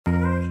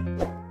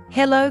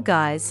Hello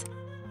guys.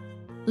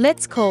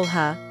 Let's call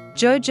her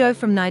Jojo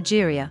from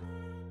Nigeria.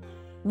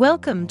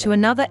 Welcome to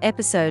another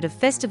episode of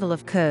Festival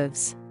of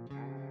Curves.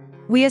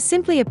 We are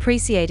simply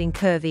appreciating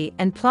curvy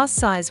and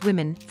plus-size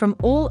women from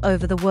all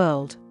over the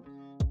world.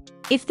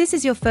 If this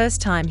is your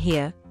first time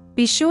here,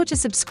 be sure to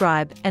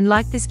subscribe and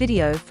like this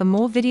video for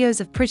more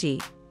videos of pretty,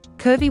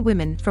 curvy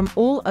women from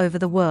all over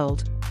the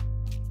world.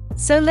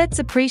 So let's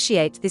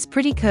appreciate this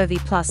pretty curvy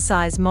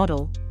plus-size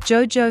model,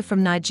 Jojo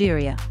from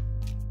Nigeria.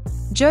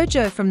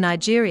 Jojo from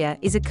Nigeria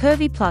is a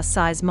curvy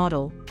plus-size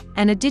model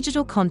and a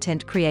digital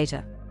content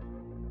creator.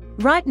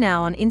 Right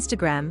now on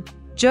Instagram,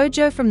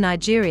 Jojo from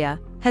Nigeria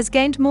has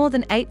gained more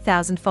than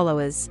 8,000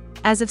 followers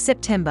as of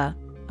September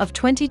of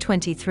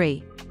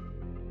 2023.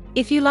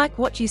 If you like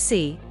what you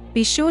see,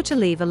 be sure to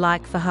leave a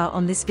like for her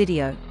on this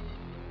video.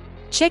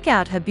 Check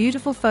out her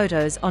beautiful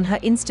photos on her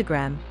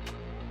Instagram.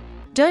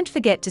 Don't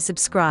forget to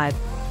subscribe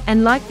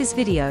and like this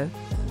video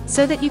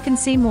so that you can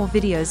see more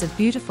videos of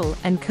beautiful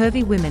and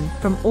curvy women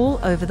from all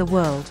over the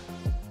world.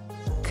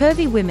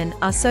 Curvy women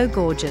are so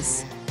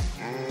gorgeous.